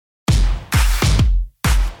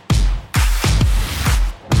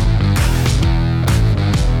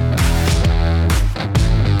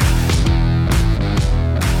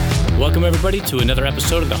everybody, to another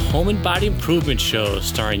episode of the Home and Body Improvement Show,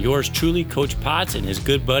 starring yours truly, Coach Potts, and his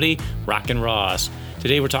good buddy, Rockin' Ross.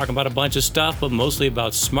 Today we're talking about a bunch of stuff, but mostly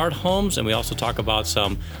about smart homes, and we also talk about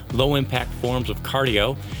some low-impact forms of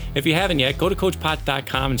cardio. If you haven't yet, go to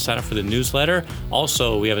CoachPot.com and sign up for the newsletter.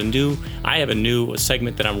 Also, I have a new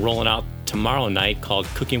segment that I'm rolling out tomorrow night called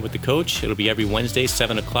Cooking with the Coach. It'll be every Wednesday,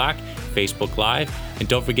 7 o'clock, Facebook Live. And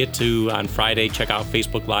don't forget to, on Friday, check out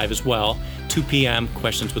Facebook Live as well, 2 p.m.,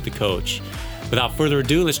 Questions with the Coach. Without further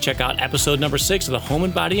ado, let's check out episode number 6 of the Home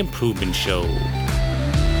and Body Improvement Show.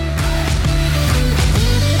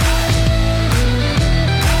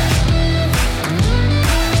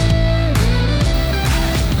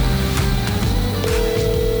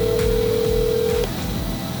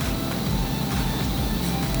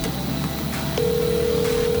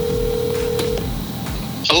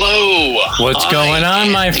 Hello. What's going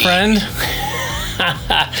on, my friend?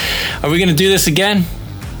 Are we going to do this again?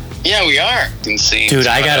 Yeah, we are. Insane. Dude,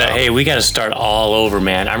 we gotta start all over,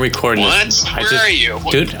 man. I'm recording this. What? Where are you?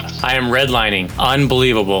 Dude, I am redlining.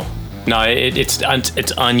 Unbelievable. No, it's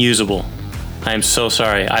unusable. I am so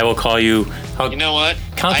sorry. I will call you. You know what?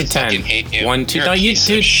 Count to 10. I fucking hate you. 1, 2. You're No, a you, piece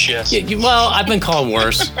dude. of shit. Well, I've been called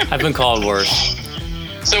worse.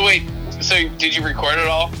 So wait. So did you record it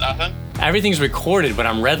all? Nothing? Everything's recorded, but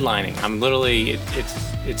I'm redlining. I'm literally.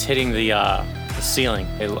 It's hitting the ceiling.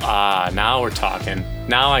 Now we're talking.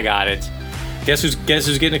 Now I got it. Guess who's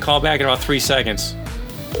getting a call back in about 3 seconds?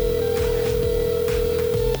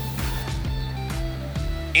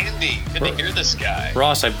 Andy, good to hear this guy.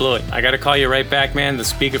 Ross, I blew it. I got to call you right back, man. The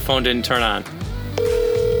speakerphone didn't turn on.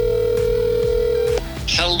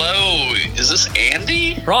 Hello, is this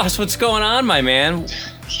Andy? Ross, what's going on, my man?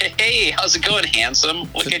 Hey, how's it going, handsome?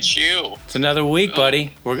 Look at you. It's another week,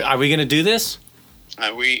 buddy. Are we going to do this?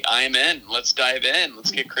 I'm in. Let's dive in. Let's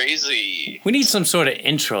get crazy. We need some sort of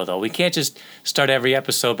intro, though. We can't just start every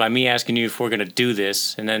episode by me asking you if we're going to do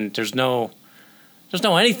this, and then there's no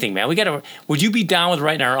anything, man. Would you be down with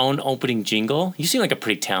writing our own opening jingle? You seem like a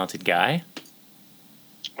pretty talented guy.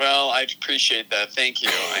 Well, I appreciate that. Thank you.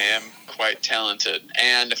 I am quite talented.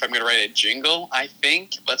 And if I'm going to write a jingle, I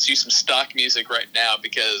think let's use some stock music right now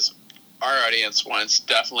because our audience wants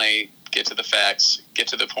definitely get to the facts, get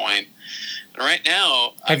to the point. And right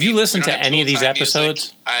now, have you listened to any of these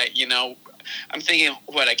episodes? I'm thinking,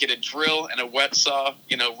 I get a drill and a wet saw,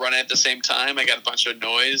 run at the same time. I got a bunch of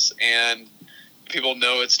noise, and people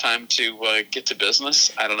know it's time to get to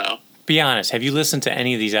business. I don't know. Be honest. Have you listened to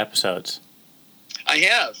any of these episodes? I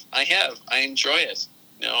have. I enjoy it.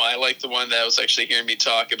 I like the one that was actually hearing me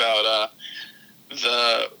talk about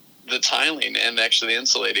the tiling and actually the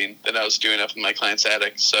insulating that I was doing up in my client's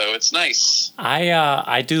attic. So it's nice.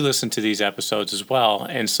 I do listen to these episodes as well,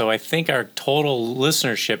 and so I think our total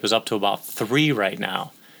listenership is up to about 3 right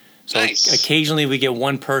now. So nice. Occasionally we get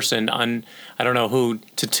one person I don't know who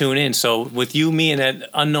to tune in. So with you, me, and that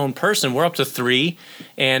unknown person, we're up to 3,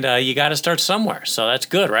 and you got to start somewhere. So that's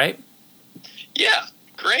good, right? Yeah,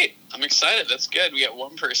 great. I'm excited. That's good. We got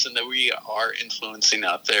one person that we are influencing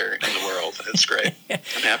out there in the world. That's great.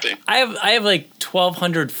 I'm happy. I have like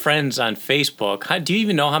 1,200 friends on Facebook. Do you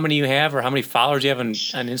even know how many you have or how many followers you have on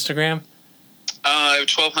Instagram? I have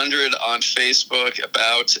 1,200 on Facebook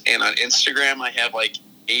and on Instagram I have like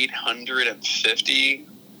 850,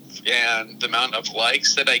 and the amount of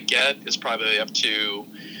likes that I get is probably up to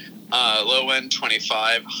low end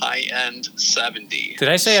 25, high end 70. Did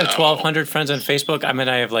I say I have 1,200 friends on Facebook? I meant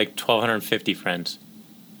I have like 1,250 friends.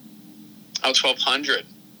 Oh, 1,200.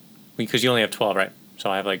 Because you only have 12, right? So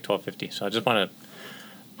I have like 1,250. So I just want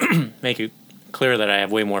to make it clear that I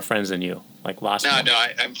have way more friends than you. Like lots. No,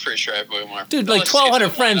 I'm pretty sure I have way more. Dude, like 1,200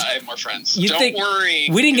 friends. I have more friends. Don't worry.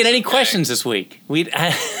 We didn't get any questions this week.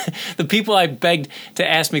 The people I begged to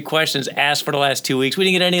ask me questions asked for the last 2 weeks. We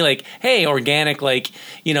didn't get any hey, organic,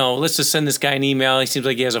 let's just send this guy an email. He seems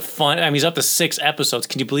like he has he's up to 6 episodes.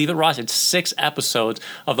 Can you believe it, Ross? It's 6 episodes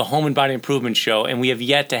of the Home and Body Improvement Show, and we have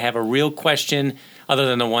yet to have a real question other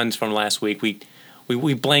than the ones from last week.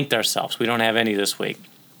 We blanked ourselves. We don't have any this week.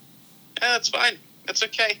 Yeah, that's fine. That's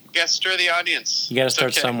okay. You got to stir the audience. You got to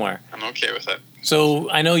start somewhere. I'm okay with it. So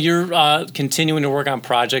I know you're continuing to work on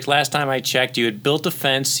projects. Last time I checked, you had built a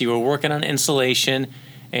fence. You were working on insulation.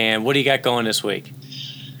 And what do you got going this week?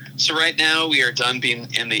 So right now we are done being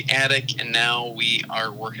in the attic, and now we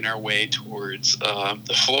are working our way towards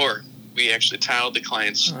the floor. We actually tiled the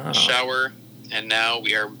client's shower, and now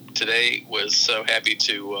today was so happy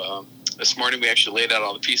to, this morning we actually laid out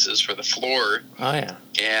all the pieces for the floor. Oh, yeah.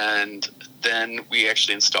 And then we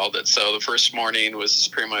actually installed it. So the first morning was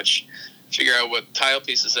pretty much figure out what tile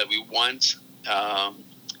pieces that we want,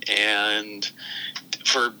 and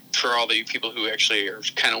for all the people who actually are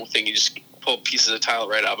kind of thinking you just pull pieces of tile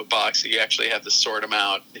right out of a box, you actually have to sort them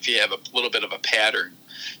out if you have a little bit of a pattern,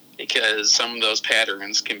 because some of those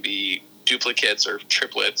patterns can be duplicates or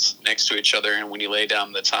triplets next to each other, and when you lay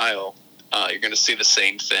down the tile, you're going to see the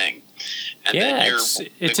same thing. And then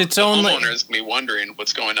its own. The homeowner is going to be wondering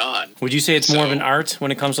what's going on. Would you say it's more of an art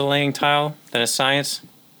when it comes to laying tile than a science?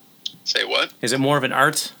 Say what? Is it more of an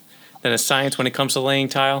art than a science when it comes to laying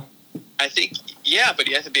tile? I think, yeah, but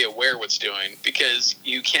you have to be aware what's doing, because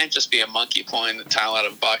you can't just be a monkey pulling the tile out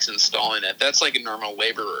of a box and installing it. That's like a normal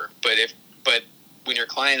laborer. But when your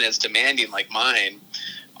client is demanding, like mine,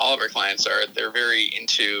 all of our clients are, they're very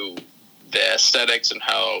into the aesthetics and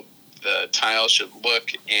how the tile should look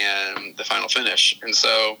and the final finish. And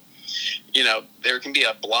so, there can be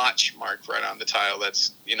a blotch mark right on the tile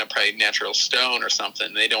that's, probably natural stone or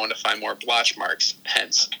something. They don't want to find more blotch marks.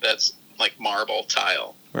 Hence, that's like marble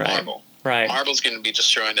tile. Right. Marble. Right. Marble's going to be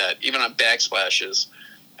destroying that, even on backsplashes.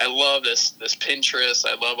 I love this Pinterest.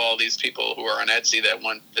 I love all these people who are on Etsy that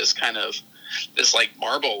want this like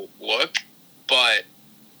marble look, but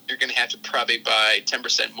you're going to have to probably buy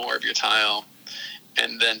 10% more of your tile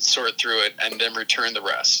and then sort through it and then return the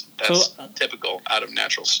rest. That's typical out of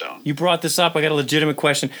natural stone. You brought this up. I got a legitimate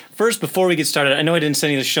question. First, before we get started, I know I didn't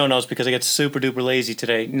send you the show notes because I got super duper lazy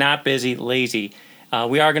today. Not busy, lazy.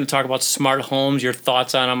 We are going to talk about smart homes, your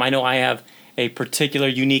thoughts on them. I know I have a particular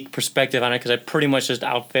unique perspective on it because I pretty much just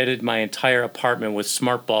outfitted my entire apartment with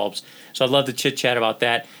smart bulbs. So I'd love to chit-chat about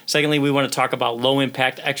that. Secondly, we want to talk about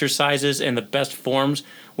low-impact exercises and the best forms,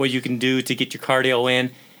 what you can do to get your cardio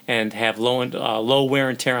in and have low wear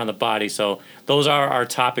and tear on the body. So those are our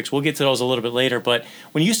topics. We'll get to those a little bit later. But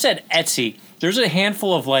when you said Etsy, there's a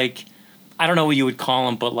handful of I don't know what you would call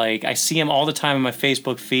them, but I see them all the time in my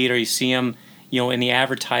Facebook feed, or you see them, in the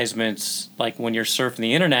advertisements, like when you're surfing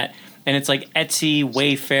the internet, and it's like Etsy,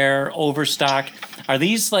 Wayfair, Overstock. Are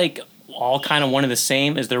these all kind of one and the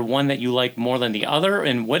same? Is there one that you like more than the other?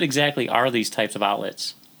 And what exactly are these types of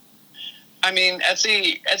outlets? I mean,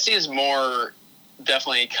 Etsy is more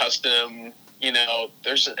definitely custom.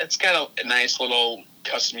 It's got a nice little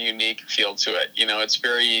custom, unique feel to it. It's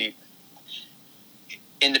very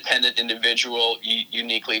independent, individual,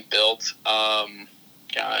 uniquely built.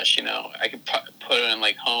 I could put it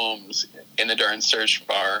in homes in the darn search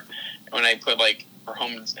bar. When I put or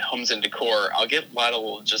homes and decor, I'll get a lot of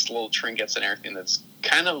little trinkets and everything. That's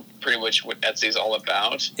kind of pretty much what Etsy's all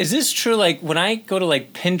about. Is this true? When I go to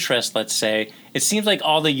Pinterest, let's say, it seems like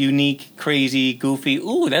all the unique, crazy, goofy,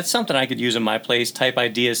 ooh, that's something I could use in my place type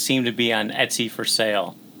ideas seem to be on Etsy for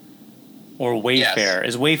sale. Or Wayfair.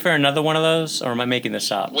 Yes. Is Wayfair another one of those, or am I making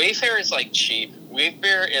this up? Wayfair is cheap.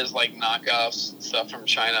 Wayfair is knockoff stuff from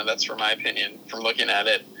China. That's from my opinion, from looking at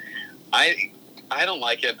it. I don't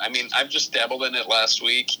like it. I mean, I've just dabbled in it last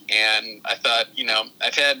week, and I thought,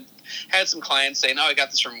 I've had some clients say, "No, I got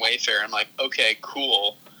this from Wayfair." I'm like, okay,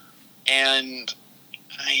 cool. And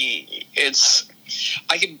it's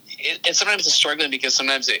sometimes it's struggling because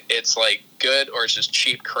sometimes it's good or it's just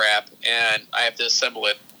cheap crap, and I have to assemble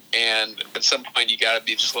it. And at some point, you got to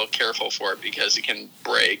be just a little careful for it because it can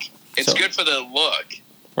break. It's good for the look,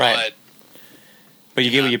 right? But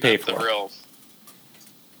you get what you pay for.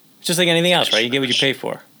 It's just like anything else, right? You get what you pay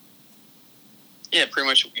for. Yeah, pretty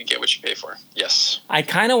much you get what you pay for. Yes. I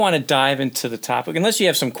kind of want to dive into the topic, unless you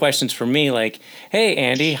have some questions for me, like, hey,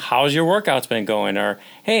 Andy, how's your workouts been going? Or,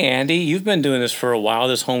 hey, Andy, you've been doing this for a while,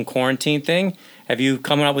 this home quarantine thing. Have you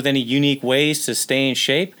come up with any unique ways to stay in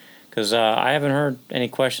shape? Because I haven't heard any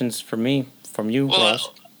questions from you, Ross.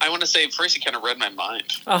 I want to say, first, you kind of read my mind.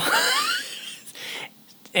 Oh.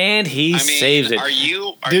 And he saves it. Are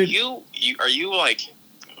you you're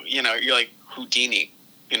like Houdini,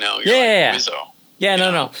 you're like Rizzo. Yeah,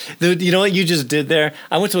 no. Dude, you know what you just did there?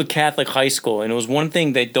 I went to a Catholic high school, and it was one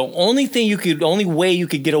thing that the only way you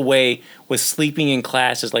could get away with sleeping in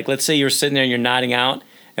classes. Like, let's say you're sitting there and you're nodding out,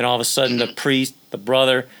 and all of a sudden the priest, the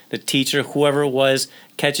brother, the teacher, whoever it was,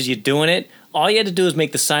 catches you doing it. All you had to do is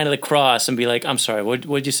make the sign of the cross and be like, "I'm sorry,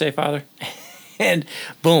 what'd you say, Father?" And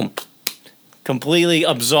boom, completely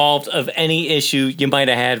absolved of any issue you might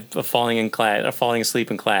have had of falling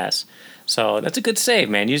asleep in class. So that's a good save,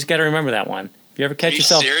 man. You just got to remember that one. If you ever catch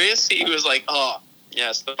yourself... Are you serious? He was like, oh,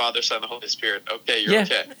 yes, the Father, Son, and the Holy Spirit. Okay, you're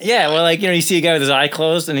okay. Yeah, well, you see a guy with his eye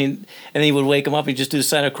closed, and then he would wake him up, and he'd just do the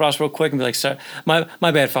sign of the cross real quick and be like, "Sorry, my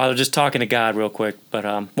bad, Father, just talking to God real quick." But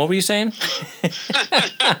what were you saying?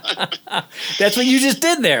 That's what you just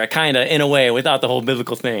did there, kind of, in a way, without the whole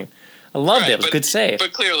biblical thing. I loved it. It was a good save.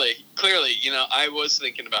 But clearly, I was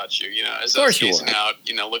thinking about you, as I was gazing out,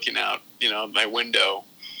 looking out, my window.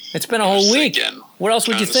 It's been a whole week. What else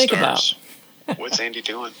would you think about? What's Andy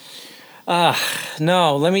doing?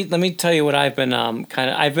 No, let me tell you what I've been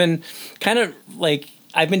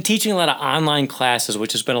I've been teaching a lot of online classes,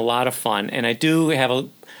 which has been a lot of fun, and I do have a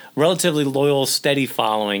relatively loyal, steady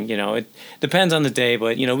following. It depends on the day,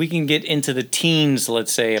 but we can get into the teens,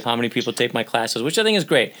 let's say, of how many people take my classes, which I think is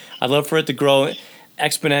great. I'd love for it to grow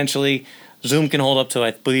exponentially. Zoom can hold up to,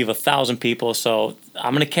 I believe, 1,000 people, so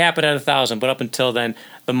I'm going to cap it at 1,000. But up until then,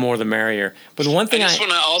 the more the merrier. But one thing I just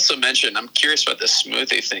want to also mention, I'm curious about this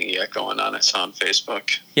smoothie thing you got going on. I saw on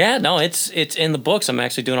Facebook. Yeah, no, it's in the books. I'm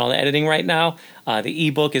actually doing all the editing right now. The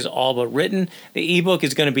ebook is all but written. The ebook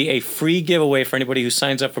is going to be a free giveaway for anybody who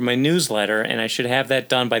signs up for my newsletter, and I should have that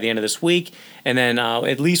done by the end of this week. And then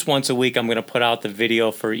at least once a week, I'm going to put out the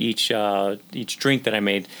video for each drink that I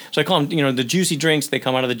made. So I call them, the juicy drinks. They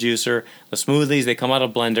come out of the juicer. The smoothies, they come out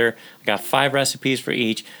of a blender. I got 5 recipes for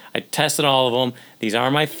each. I tested all of them. These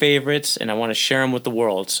are my favorites, and I want to share them with the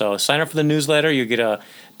world. So sign up for the newsletter. You get a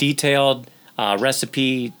detailed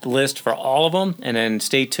recipe list for all of them, and then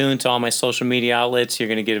stay tuned to all my social media outlets. You're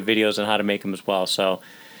going to get videos on how to make them as well. So,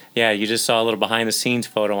 yeah, you just saw a little behind-the-scenes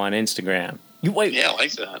photo on Instagram. Yeah, I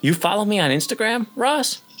like that. You follow me on Instagram,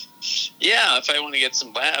 Ross? Yeah, if I want to get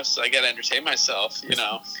some laughs, I got to entertain myself.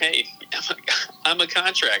 Hey, I'm a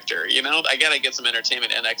contractor. I got to get some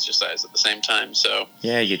entertainment and exercise at the same time. So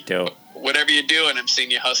yeah, you do. Whatever you're doing, I'm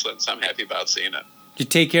seeing you hustling, so I'm happy about seeing it. Did you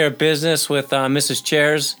take care of business with Mrs.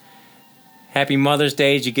 Chairs? Happy Mother's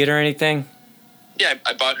Day. Did you get her anything? Yeah,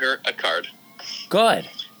 I bought her a card. Good.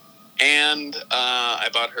 And I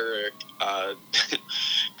bought her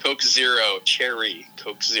Coke Zero, cherry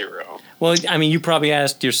Coke Zero. Well, I mean, you probably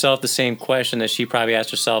asked yourself the same question that she probably asks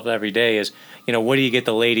herself every day is, what do you get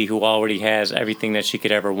the lady who already has everything that she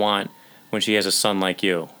could ever want when she has a son like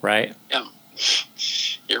you, right? Yeah,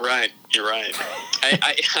 you're right.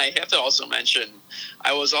 I have to also mention,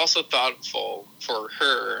 I was also thoughtful for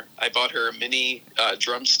her. I bought her mini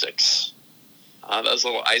drumsticks. Those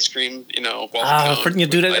little ice cream,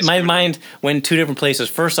 dude, my mind went 2 different places.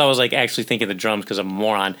 First, I was like actually thinking the drums because I'm a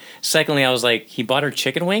moron. Secondly, I was like, he bought her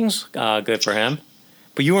chicken wings. Good for him.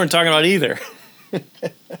 But you weren't talking about either.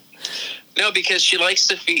 No, because she likes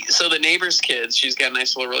to feed. So the neighbor's kids, she's got a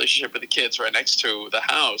nice little relationship with the kids right next to the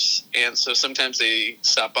house, and so sometimes they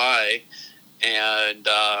stop by, and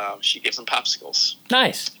she gives them popsicles.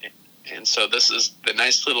 Nice. And so this is the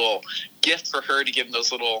nice little gift for her to give them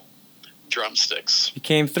those little drumsticks. You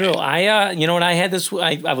came through. I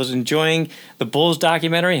was enjoying the Bulls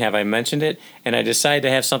documentary. Have I mentioned it? And I decided to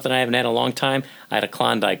have something I haven't had in a long time. I had a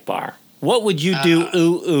Klondike bar. What would you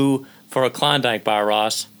do, for a Klondike bar,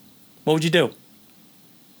 Ross? What would you do?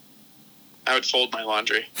 I would fold my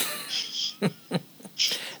laundry. You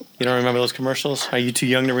don't remember those commercials? Are you too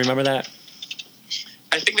young to remember that?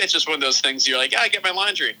 I think that's just one of those things you're like, I get my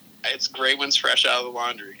laundry. It's great when it's fresh out of the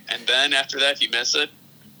laundry. And then after that, if you miss it,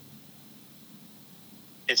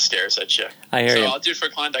 it stares at you. I hear you. So I'll do it for a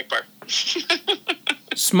Klondike bar.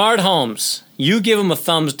 Smart homes. You give them a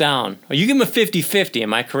thumbs down. Or you give them a 50-50,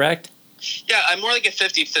 am I correct? Yeah, I'm more like a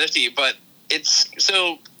 50-50, but it's...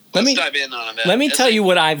 So let's dive in on that. Let me tell you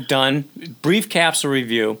what I've done. Brief capsule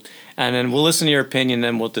review, and then we'll listen to your opinion,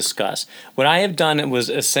 then we'll discuss. What I have done was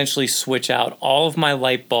essentially switch out all of my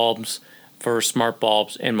light bulbs for smart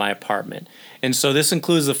bulbs in my apartment. And so this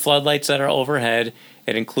includes the floodlights that are overhead.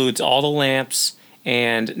 It includes all the lamps,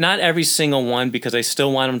 and not every single one, because I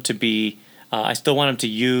still want them to be... I still want them to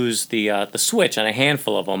use the switch on a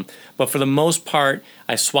handful of them. But for the most part,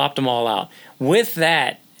 I swapped them all out. With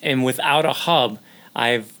that, and without a hub,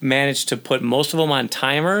 I've managed to put most of them on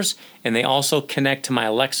timers, and they also connect to my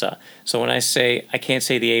Alexa. So when I say, I can't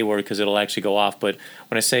say the A word because it'll actually go off, but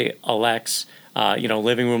when I say Alexa,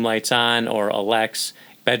 living room lights on, or Alexa,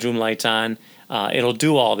 bedroom lights on, it'll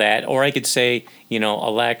do all that. Or I could say,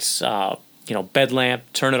 Alexa, bed lamp,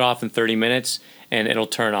 turn it off in 30 minutes, and it'll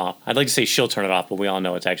turn off. I'd like to say she'll turn it off, but we all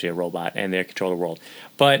know it's actually a robot, and they control the world.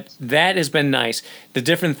 But that has been nice. The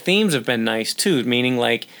different themes have been nice, too, meaning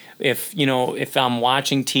like if I'm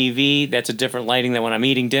watching TV, that's a different lighting than when I'm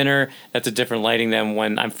eating dinner. That's a different lighting than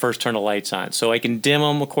when I first turn the lights on. So I can dim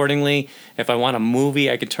them accordingly. If I want a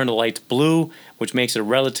movie, I can turn the lights blue, which makes it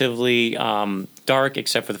relatively dark,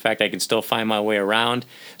 except for the fact I can still find my way around.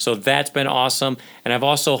 So that's been awesome. And I've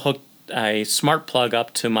also hooked a smart plug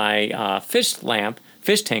up to my fish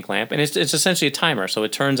tank lamp, and it's essentially a timer, so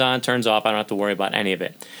it turns on, turns off. I don't have to worry about any of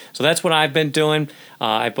it. So that's what I've been doing.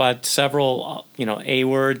 I bought several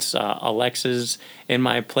A-words, Alexas in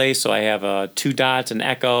my place, so I have 2 dots, an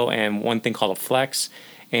Echo, and one thing called a Flex,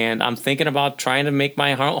 and I'm thinking about trying to make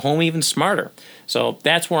my home even smarter. So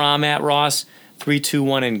that's where I'm at, Ross. 3, 2,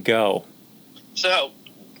 1, and go. So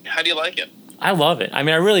how do you like it? I love it. I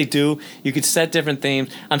mean, I really do. You could set different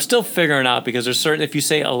themes. I'm still figuring out because there's certain, if you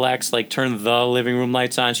say Alexa, like turn the living room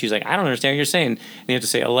lights on, she's like, I don't understand what you're saying. And you have to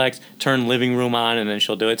say Alexa, turn living room on, and then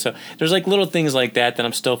she'll do it. So there's like little things like that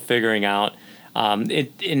I'm still figuring out.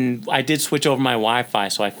 And I did switch over my Wi-Fi,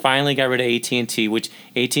 so I finally got rid of AT&T, which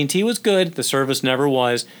AT&T was good. The service never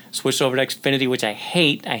was. Switched over to Xfinity, which I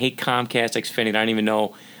hate. I hate Comcast, Xfinity. I don't even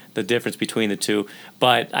know the difference between the two.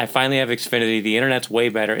 But I finally have Xfinity. The internet's way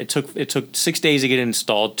better. It took 6 days to get it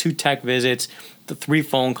installed, 2 tech visits, 3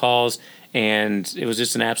 phone calls, and it was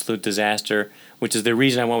just an absolute disaster, which is the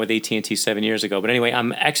reason I went with AT&T 7 years ago. But anyway,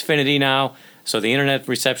 I'm Xfinity now, so the internet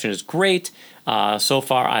reception is great. So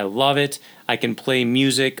far, I love it. I can play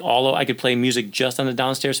music. I could play music just on the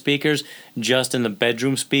downstairs speakers, just in the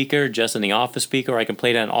bedroom speaker, just in the office speaker. I can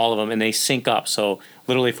play it on all of them, and they sync up. So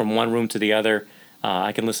literally from one room to the other,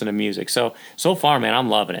 I can listen to music. So far, man, I'm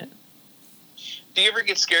loving it. Do you ever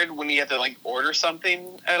get scared when you have to like order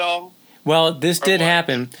something at all? Well, this did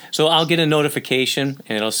happen. So I'll get a notification,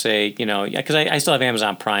 and it'll say, because I still have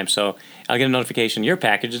Amazon Prime, so I'll get a notification, your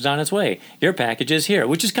package is on its way. Your package is here,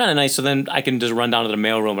 which is kind of nice. So then I can just run down to the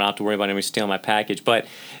mailroom and I don't have to worry about anybody stealing my package. But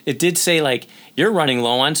it did say, like, you're running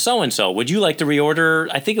low on so-and-so. Would you like to reorder?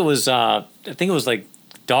 I think it was like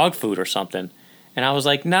dog food or something. And I was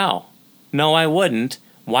like, no, I wouldn't.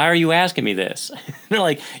 Why are you asking me this? They're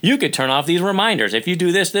like, you could turn off these reminders if you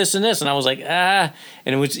do this, this, and this. And I was like, And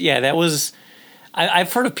it was, that was,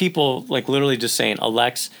 I've heard of people like literally just saying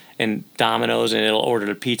Alexa and Domino's, and it'll order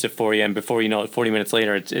the pizza for you. And before you know it, 40 minutes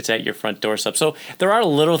later, it's at your front doorstep. So there are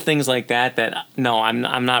little things like that no,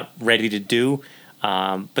 I'm not ready to do.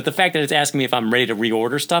 But the fact that it's asking me if I'm ready to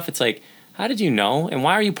reorder stuff, it's like, how did you know? And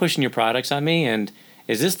why are you pushing your products on me? And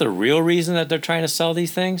is this the real reason that they're trying to sell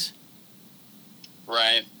these things?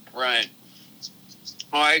 Right. Well,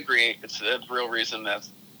 I agree. It's the real reason that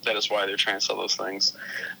is why they're trying to sell those things.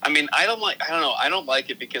 I mean, I don't like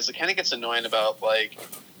it because it kind of gets annoying about, like,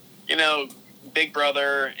 Big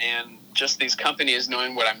Brother and just these companies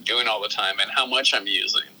knowing what I'm doing all the time and how much I'm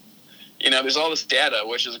using. There's all this data,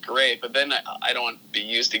 which is great, but then I don't want to be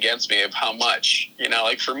used against me of how much.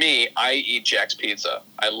 Like for me, I eat Jack's Pizza.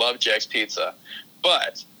 I love Jack's Pizza.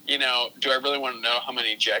 But, do I really want to know how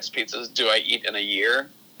many Jack's Pizzas do I eat in a year?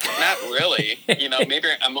 Not really. Maybe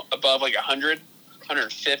I'm above like 100,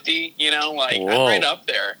 150, Whoa. I'm right up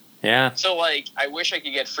there. Yeah. So, like, I wish I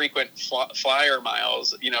could get frequent flyer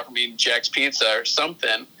miles, from eating Jack's Pizza or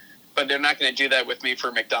something, but they're not going to do that with me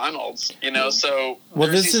for McDonald's, So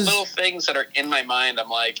there's these little things that are in my mind. I'm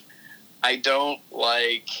like, I don't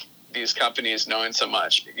like these companies knowing so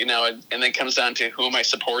much, and then it comes down to who am I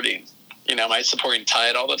supporting? Am I supporting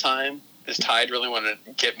Tide all the time? Does Tide really want to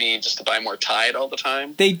get me just to buy more Tide all the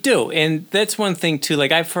time? They do, and that's one thing too.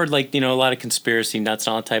 Like I've heard, like a lot of conspiracy nuts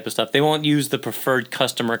and all that type of stuff. They won't use the preferred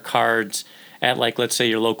customer cards at, like, let's say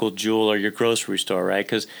your local Jewel or your grocery store, right?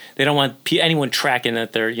 Because they don't want anyone tracking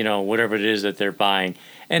that they're whatever it is that they're buying.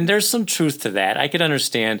 And there's some truth to that. I could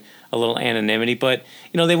understand a little anonymity, but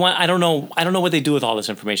they want. I don't know what they do with all this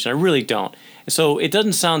information. I really don't. So it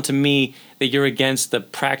doesn't sound to me that you're against the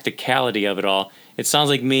practicality of it all. It sounds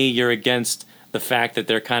like you're against the fact that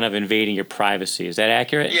they're kind of invading your privacy. Is that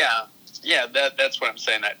accurate? Yeah, that's what I'm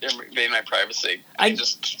saying. That they're invading my privacy.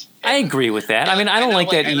 I agree with that. I mean, I don't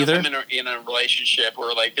like that either. I'm in a relationship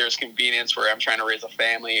where, like, there's convenience where I'm trying to raise a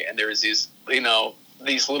family, and there's these,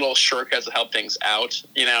 these little shortcuts to help things out.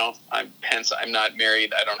 I'm not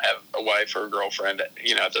married. I don't have a wife or a girlfriend,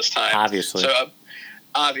 at this time. Obviously. So,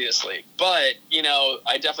 obviously. But,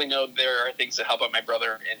 I definitely know there are things that help out my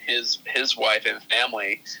brother and his wife and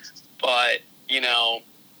family. But,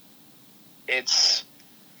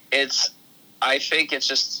 I think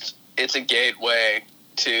it's a gateway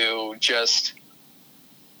to just,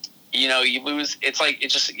 you lose,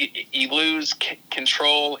 you lose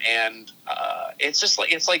control, and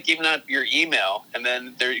it's like giving out your email, and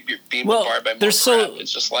then you're being bombarded by more crap.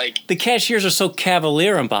 It's just like, the cashiers are so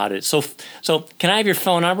cavalier about it. So can I have your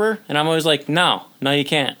phone number? And I'm always like, no, you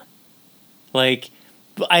can't. Like,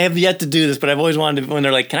 I have yet to do this, but I've always wanted to, when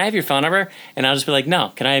they're like, can I have your phone number? And I'll just be like,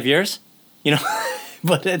 no, can I have yours?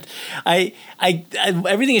 But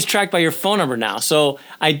everything is tracked by your phone number now. So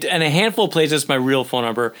and a handful of places, it's my real phone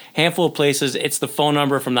number. Handful of places, it's the phone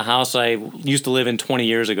number from the house I used to live in 20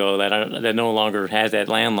 years ago that no longer has that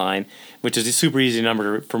landline, which is a super easy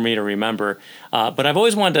number for me to remember. But I've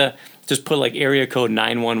always wanted to just put like area code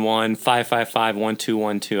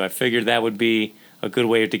 911-555-1212. I figured that would be a good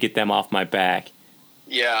way to get them off my back.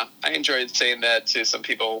 Yeah, I enjoyed saying that to some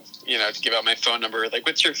people, to give out my phone number. Like,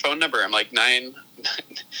 what's your phone number? I'm like, 911-555-1212.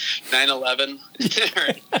 911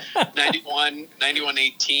 91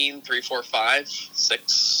 9118 345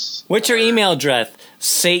 6. What's your email address?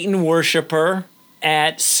 Satan worshiper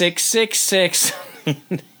at 666.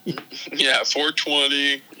 Yeah,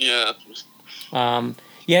 420. Yeah.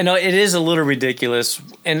 Yeah, no, it is a little ridiculous.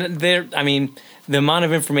 And the amount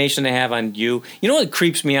of information they have on you. You know what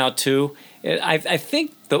creeps me out too? I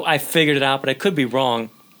think though I figured it out, but I could be wrong.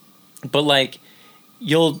 But like,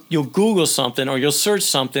 you'll Google something, or you'll search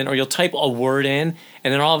something, or you'll type a word in,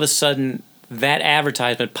 and then all of a sudden that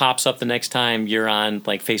advertisement pops up the next time you're on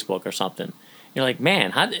like Facebook or something. You're like,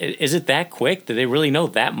 man, is it that quick? Do they really know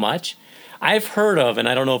that much? I've heard of, and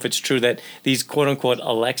I don't know if it's true, that these quote-unquote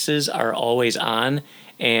Alexas are always on,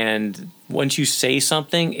 and once you say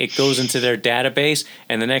something, it goes into their database,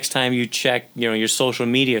 and the next time you check, your social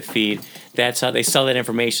media feed, that's how they sell that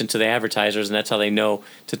information to the advertisers, and that's how they know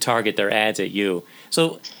to target their ads at you.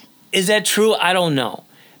 So, is that true? I don't know.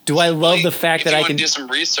 Do I love the fact that I can do some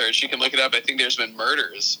research? You can look it up. I think there's been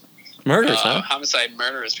murders, huh? Homicide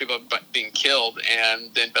murders, people being killed,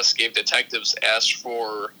 and the investigative detectives asked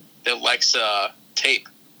for the Alexa tape,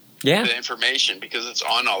 the information, because it's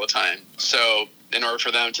on all the time. So in order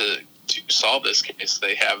for them to solve this case,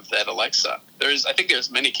 they have that Alexa. I think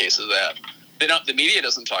there's many cases of that. The media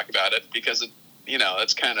doesn't talk about it because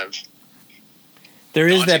it's kind of, there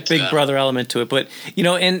is that big brother element to it. But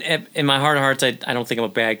in my heart of hearts, I don't think I'm a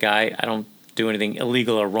bad guy. I don't do anything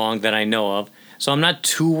illegal or wrong that I know of. So I'm not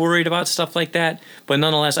too worried about stuff like that. But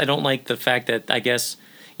nonetheless, I don't like the fact that, I guess,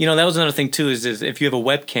 that was another thing too, is if you have a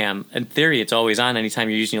webcam, in theory, it's always on anytime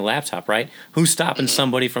you're using your laptop, right? Who's stopping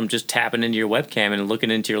somebody from just tapping into your webcam and looking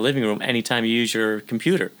into your living room anytime you use your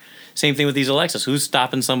computer? Same thing with these Alexas. Who's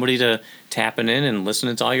stopping somebody to tapping in and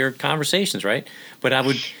listening to all your conversations, right? But I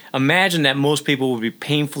would imagine that most people would be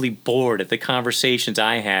painfully bored at the conversations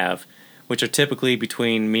I have, which are typically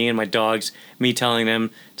between me and my dogs, me telling them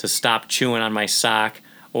to stop chewing on my sock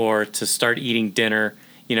or to start eating dinner,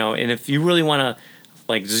 and if you really want to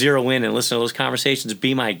like zero in and listen to those conversations,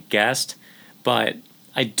 be my guest. But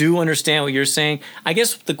I do understand what you're saying. I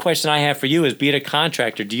guess the question I have for you is, be it a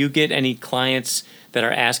contractor, do you get any clients that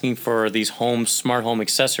are asking for these smart home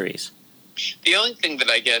accessories? The only thing that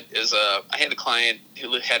I get is I had a client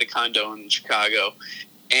who had a condo in Chicago,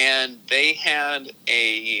 and they had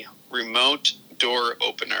a remote door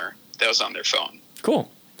opener that was on their phone.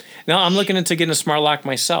 Cool. Now I'm looking into getting a smart lock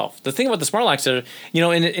myself. The thing about the smart locks are,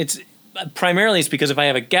 and it's primarily it's because if I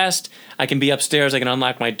have a guest, I can be upstairs, I can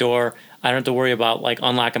unlock my door. I don't have to worry about like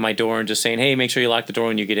unlocking my door and just saying, hey, make sure you lock the door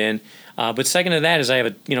when you get in. But second to that is I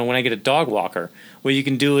have when I get a dog walker, what you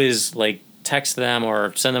can do is like text them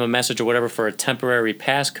or send them a message or whatever for a temporary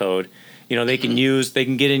passcode. They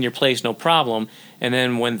can get in your place, no problem. And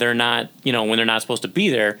then when they're not supposed to be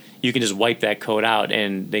there, you can just wipe that code out,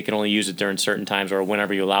 and they can only use it during certain times or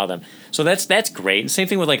whenever you allow them. So that's great. And same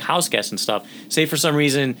thing with like house guests and stuff. Say for some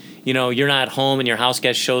reason, you're not home and your house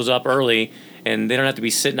guest shows up early, and they don't have to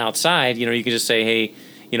be sitting outside. You can just say, hey,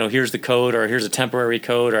 here's the code, or here's a temporary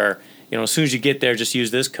code, or as soon as you get there, just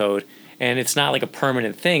use this code. And it's not like a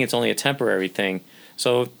permanent thing; it's only a temporary thing.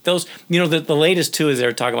 So those, the latest too is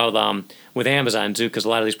they're talking about with Amazon too, because a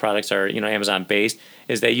lot of these products are Amazon based,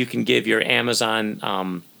 is that you can give your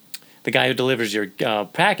Amazon, the guy who delivers your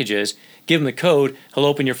packages, give him the code, he'll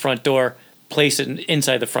open your front door, place it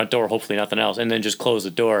inside the front door, hopefully nothing else, and then just close the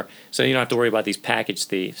door, so you don't have to worry about these package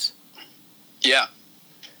thieves. Yeah,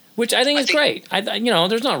 which I think is great.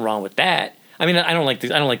 There's nothing wrong with that. I mean, I don't like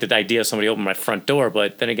the idea of somebody opening my front door,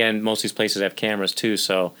 but then again, most of these places have cameras too,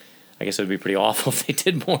 so I guess it would be pretty awful if they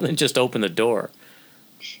did more than just open the door.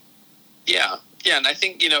 Yeah, and I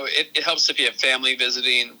think, it helps if you have family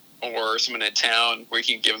visiting or someone in town where you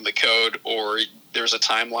can give them the code, or there's a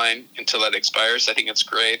timeline until that expires. I think it's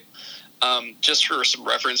great. Just for some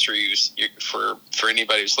reference for you, for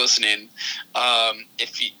anybody who's listening,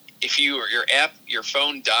 if your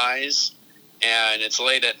phone dies and it's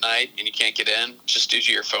late at night and you can't get in, just due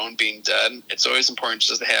to your phone being dead, it's always important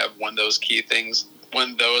just to have one of those key things,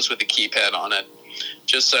 one of those with a keypad on it,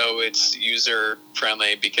 just so it's user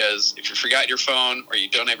friendly. Because if you forgot your phone, or you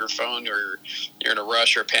don't have your phone, or you're in a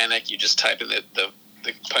rush or panic, you just type in the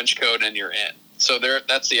punch code and you're in. So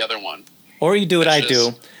that's the other one. Or you do what I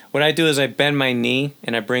do. What I do is I bend my knee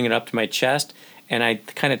and I bring it up to my chest, and I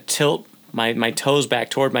kind of tilt my toes back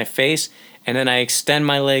toward my face, and then I extend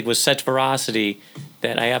my leg with such ferocity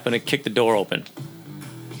that I happen to kick the door open.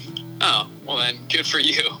 Oh, well then, good for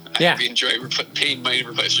you. I hope you enjoy paying money to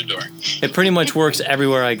replace your door. It pretty much works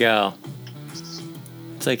everywhere I go.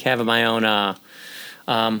 It's like having my own,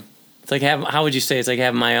 how would you say? It's like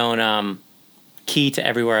having my own key to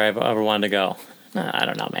everywhere I've ever wanted to go. I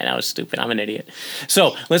don't know, man. That was stupid. I'm an idiot.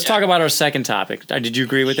 So let's talk about our second topic. Did you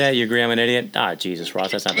agree with that? You agree I'm an idiot? Ah, Jesus,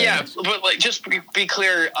 Ross, that's not very nice. But like, just be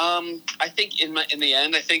clear. I think in the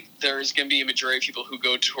end, I think there's going to be a majority of people who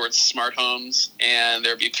go towards smart homes, and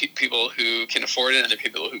there'll be people who can afford it, and there are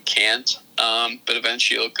people who can't. But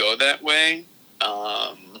eventually, it'll go that way.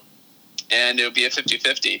 And it'll be a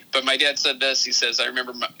 50-50. But my dad said this. He says, I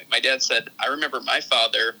remember my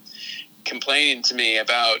father complaining to me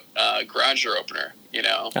about garage door opener,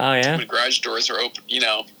 Oh, yeah? when garage doors are open,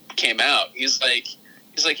 came out. He's like,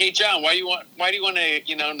 hey, John, why do you want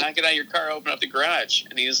to, not get out of your car, open up the garage?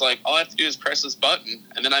 And he's like, all I have to do is press this button,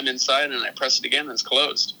 and then I'm inside, and I press it again, and it's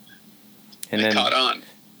closed. And then caught on.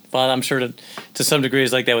 Well, I'm sure to some degree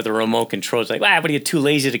it's like that with the remote control. It's like, what are you too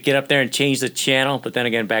lazy to get up there and change the channel? But then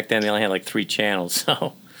again, back then they only had like 3 channels.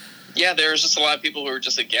 So yeah, there's just a lot of people who are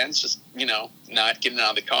just against not getting out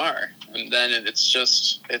of the car. And then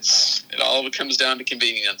it all comes down to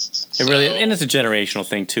convenience. It really, and it's a generational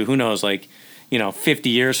thing too. Who knows, 50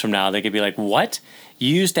 years from now, they could be like, what?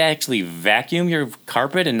 You used to actually vacuum your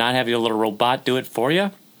carpet and not have your little robot do it for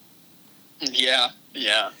you? Yeah.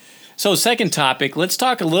 So second topic, let's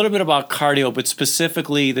talk a little bit about cardio, but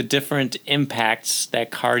specifically the different impacts that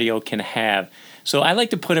cardio can have. So I like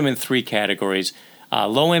to put them in 3 categories: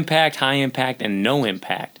 low impact, high impact, and no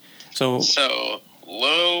impact. So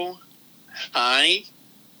low, high,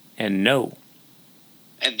 and no.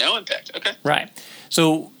 And no impact. Okay. Right.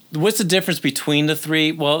 So what's the difference between the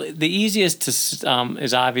 3? Well, the easiest is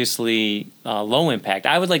obviously low impact.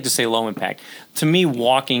 I would like to say low impact. To me,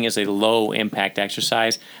 walking is a low impact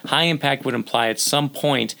exercise. High impact would imply at some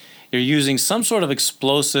point you're using some sort of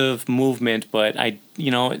explosive movement, but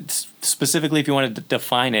specifically if you want to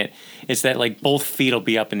define it, it's that like both feet will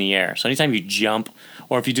be up in the air. So anytime you jump,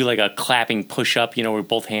 or if you do like a clapping push-up, where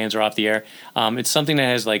both hands are off the air, it's something that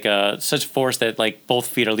has like such force that like both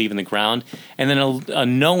feet are leaving the ground. And then a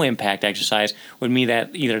no-impact exercise would mean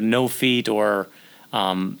that either no feet or,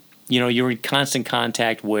 you're in constant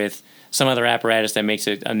contact with some other apparatus that makes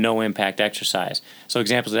it a no-impact exercise. So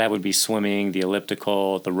examples of that would be swimming, the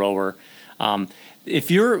elliptical, the rower. Now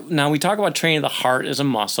we talk about training the heart as a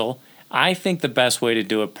muscle. I think the best way to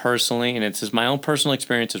do it personally, and it's just my own personal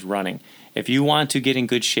experience, is running. If you want to get in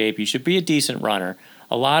good shape, you should be a decent runner.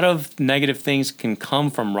 A lot of negative things can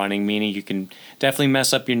come from running, meaning you can definitely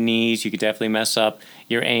mess up your knees, you could definitely mess up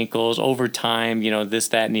your ankles over time, this,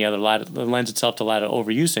 that, and the other. It lends itself to a lot of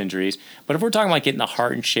overuse injuries. But if we're talking about getting the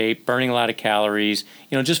heart in shape, burning a lot of calories,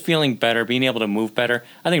 just feeling better, being able to move better,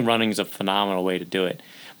 I think running is a phenomenal way to do it.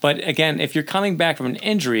 But again, if you're coming back from an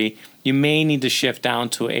injury, you may need to shift down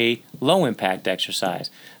to a low-impact exercise.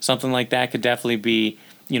 Something like that could definitely be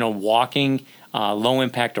walking,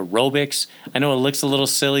 low-impact aerobics. I know it looks a little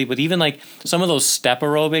silly, but even like some of those step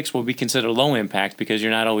aerobics will be considered low-impact because you're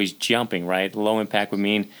not always jumping, right? Low-impact would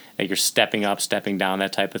mean that you're stepping up, stepping down,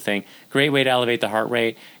 that type of thing. Great way to elevate the heart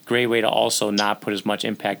rate. Great way to also not put as much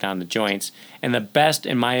impact on the joints. And the best,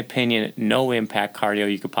 in my opinion, no-impact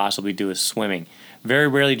cardio you could possibly do is swimming. Very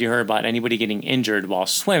rarely do you hear about anybody getting injured while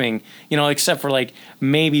swimming, except for like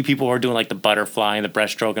maybe people who are doing like the butterfly and the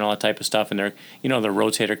breaststroke and all that type of stuff, and their, their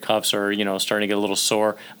rotator cuffs are, starting to get a little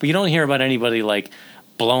sore. But you don't hear about anybody like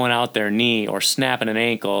blowing out their knee or snapping an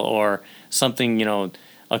ankle or something,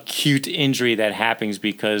 acute injury that happens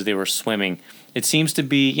because they were swimming. It seems to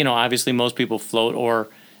be, obviously most people float or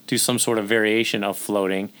do some sort of variation of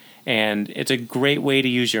floating. And it's a great way to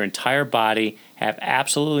use your entire body, have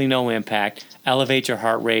absolutely no impact, elevate your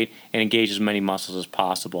heart rate, and engage as many muscles as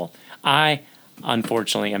possible. I,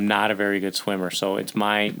 unfortunately, am not a very good swimmer, so it's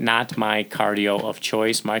not my cardio of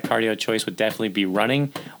choice. My cardio of choice would definitely be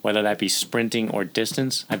running, whether that be sprinting or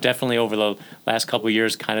distance. I've definitely, over the last couple of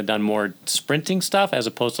years, kind of done more sprinting stuff as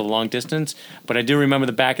opposed to long distance. But I do remember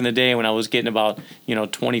the back in the day when I was getting about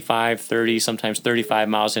 25, 30, sometimes 35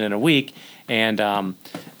 miles in a week, and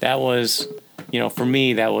that was, for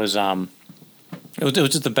me, that was it was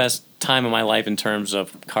just the best time of my life in terms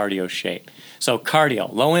of cardio shape. So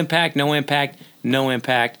cardio, low impact, no impact, no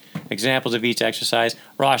impact. Examples of each exercise.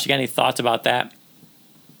 Ross, you got any thoughts about that?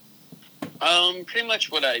 Pretty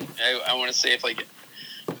much what I want to say. If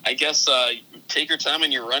I guess take your time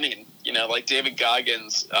when you're running. Like David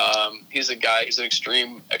Goggins, he's a guy. He's an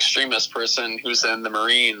extremist person who's in the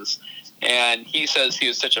Marines, and he says he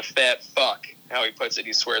was such a fat fuck. How he puts it,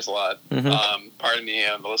 he swears a lot. Mm-hmm. Pardon me,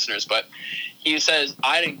 the listeners, but he says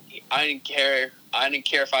I didn't care. I didn't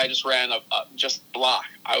care if I just ran just block.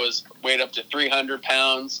 I was weighed up to 300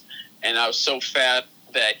 pounds, and I was so fat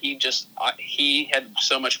that he had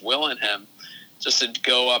so much will in him just to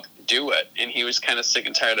go up and do it. And he was kind of sick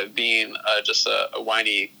and tired of being just a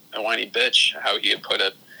whiny a whiny bitch, how he had put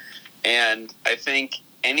it. And I think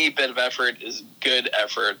any bit of effort is good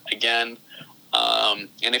effort. Again,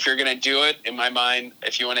 and if you're going to do it, in my mind,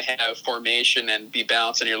 if you want to have formation and be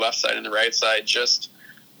balanced on your left side and the right side, just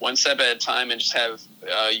one step at a time and just have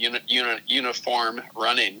uniform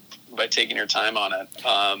running by taking your time on it.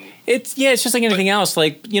 It's just like anything else.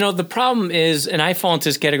 Like, the problem is, and I fall into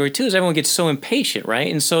this category too, is everyone gets so impatient, right?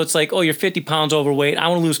 And so it's like, oh, you're 50 pounds overweight. I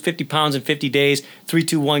want to lose 50 pounds in 50 days. 3,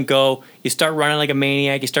 2, 1, go. You start running like a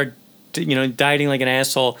maniac. You start dieting like an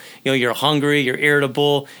asshole. You're hungry, you're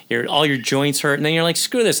irritable, all your joints hurt, and then you're like,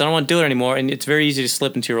 screw this, I don't want to do it anymore, and it's very easy to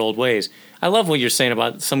slip into your old ways. I love what you're saying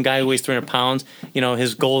about some guy who weighs 300 pounds,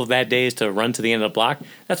 his goal of that day is to run to the end of the block.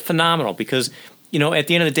 That's phenomenal because, at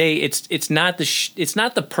the end of the day, it's not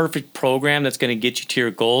the perfect program that's going to get you to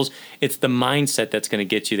your goals. It's the mindset that's going to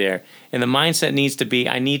get you there. And the mindset needs to be,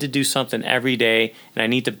 I need to do something every day, and I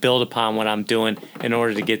need to build upon what I'm doing in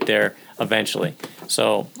order to get there eventually.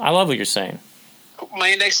 So I love what you're saying.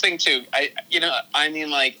 My next thing too, I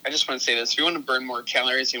just want to say this: if you want to burn more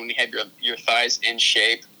calories and when you have your thighs in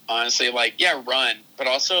shape, honestly, run, but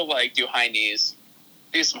also do high knees,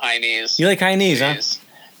 do some high knees. You like high knees, huh?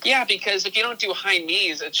 Yeah, because if you don't do high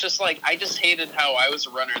knees, it's just I just hated how I was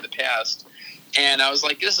a runner in the past, and I was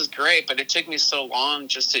like, this is great, but it took me so long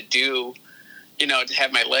just to do, to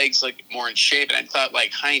have my legs more in shape, and I thought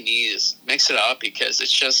high knees, mix it up, because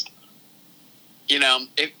it's just.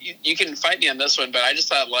 If you can fight me on this one, but I just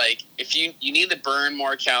thought if you need to burn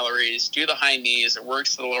more calories, do the high knees. It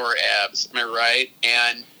works the lower abs. Am I right?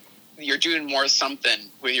 And you're doing more something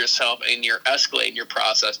with yourself, and you're escalating your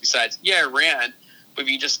process. Besides, I ran, but if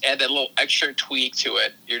you just add that little extra tweak to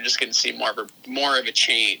it, you're just going to see more of a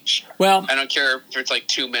change. Well, I don't care if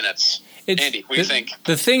it's 2 minutes. Andy, what do you think?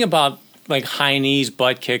 The thing about high knees,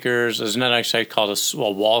 butt kickers, there's another exercise called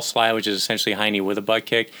a wall slide, which is essentially high knee with a butt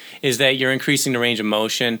kick, is that you're increasing the range of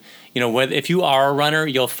motion. If you are a runner,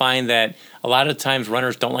 you'll find that a lot of times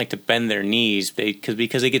runners don't like to bend their knees because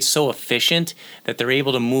they get so efficient that they're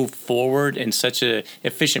able to move forward in such an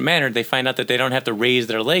efficient manner. They find out that they don't have to raise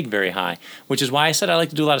their leg very high, which is why I said I like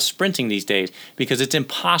to do a lot of sprinting these days, because it's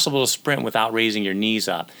impossible to sprint without raising your knees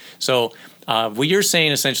up. So what you're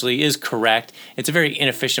saying essentially is correct. It's a very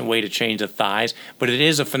inefficient way to change the thighs, but it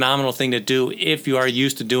is a phenomenal thing to do if you are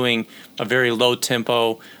used to doing a very low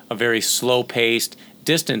tempo, a very slow paced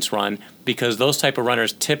distance run, because those type of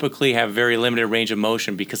runners typically have very limited range of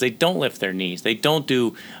motion because they don't lift their knees. They don't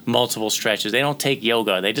do multiple stretches. They don't take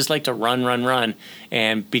yoga. They just like to run.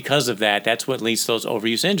 And because of that, that's what leads to those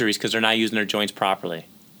overuse injuries, because they're not using their joints properly.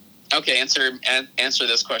 Okay, answer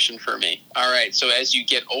this question for me. All right, so as you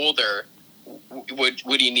get older, what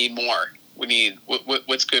do you need more?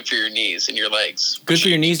 What's good for your knees and your legs? Good for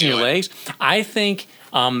your knees and your legs? I think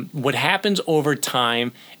what happens over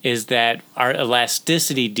time is that our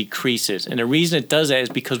elasticity decreases. And the reason it does that is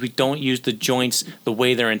because we don't use the joints the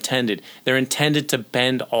way they're intended. They're intended to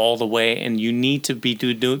bend all the way, and you need to be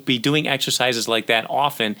doing exercises like that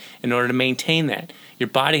often in order to maintain that. Your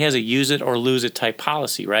body has a use it or lose it type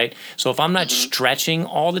policy, right? So if I'm not stretching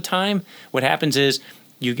all the time, what happens is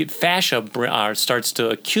you get fascia starts to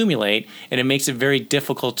accumulate, and it makes it very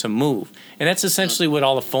difficult to move. And that's essentially what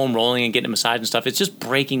all the foam rolling and getting a massage and stuff, it's just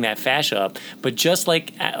breaking that fascia up. But just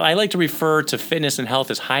like I like to refer to fitness and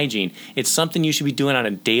health as hygiene, it's something you should be doing on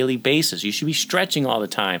a daily basis. You should be stretching all the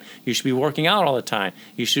time. You should be working out all the time.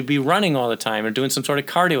 You should be running all the time or doing some sort of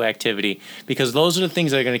cardio activity, because those are the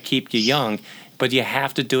things that are going to keep you young, but you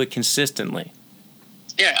have to do it consistently.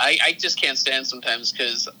 Yeah, I just can't stand sometimes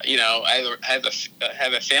because, I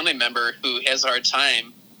have a family member who has a hard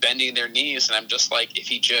time bending their knees, and I'm just like, if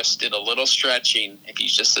he just did a little stretching, if he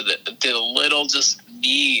just did a little just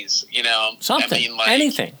knees, something,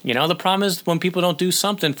 anything. The problem is when people don't do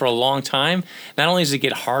something for a long time, not only does it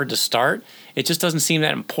get hard to start, it just doesn't seem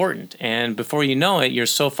that important. And before you know it, you're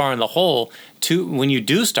so far in the hole. When you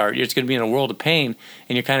do start, you're just going to be in a world of pain,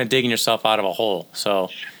 and you're kind of digging yourself out of a hole. So.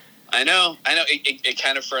 I know. It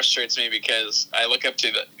kind of frustrates me because I look up to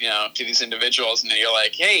to these individuals, and you're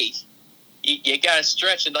like, hey, you gotta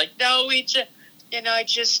stretch. And like, no, I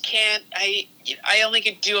just can't. I only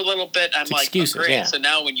can do a little bit. I'm it's like, excuses, oh, great. Yeah. So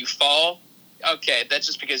now when you fall, okay, that's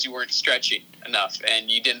just because you weren't stretching enough and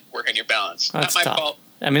you didn't work on your balance. That's not my tough. fault.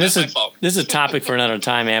 I mean, this is a topic for another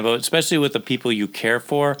time, man. But especially with the people you care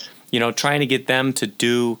for, trying to get them to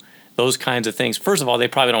do those kinds of things. First of all, they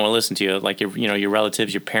probably don't want to listen to you, like your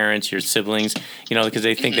relatives, your parents, your siblings, because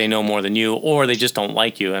they think they know more than you, or they just don't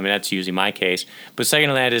like you. I mean, that's usually my case. But second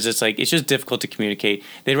to that is it's just difficult to communicate.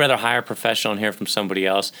 They'd rather hire a professional and hear from somebody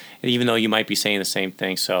else, even though you might be saying the same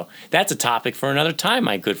thing. So that's a topic for another time,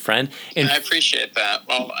 my good friend. And I appreciate that.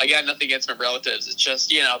 Well, I got nothing against my relatives. It's just,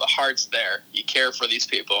 the heart's there. You care for these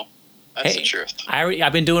people. That's the truth.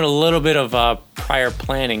 I've been doing a little bit of prior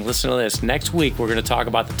planning. Listen to this. Next week, we're going to talk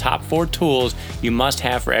about the top 4 tools you must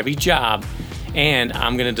have for every job. And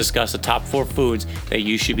I'm going to discuss the top 4 foods that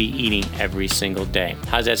you should be eating every single day.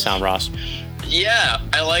 How does that sound, Ross? Yeah,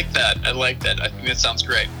 I like that. I think that sounds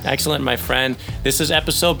great. Excellent, my friend. This is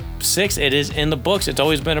episode 6. It is in the books. It's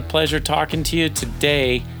always been a pleasure talking to you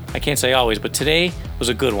today. I can't say always, but today was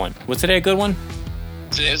a good one. Was today a good one?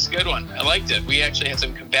 Today was a good one. I liked it. We actually had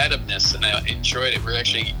some combativeness, and I enjoyed it. We're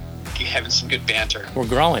actually having some good banter. We're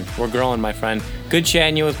growing, my friend. Good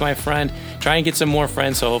chatting you with my friend. Try and get some more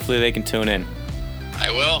friends so hopefully they can tune in.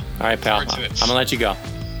 I will. All right, pal. I'm going to let you go. All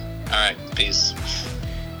right. Peace.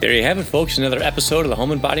 There you have it, folks. Another episode of the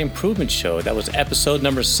Home and Body Improvement Show. That was episode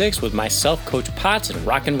number 6 with myself, Coach Potts, and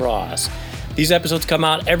Rockin' Ross. These episodes come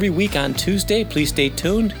out every week on Tuesday. Please stay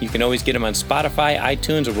tuned. You can always get them on Spotify,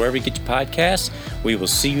 iTunes, or wherever you get your podcasts. We will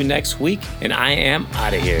see you next week, and I am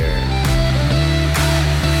out of here.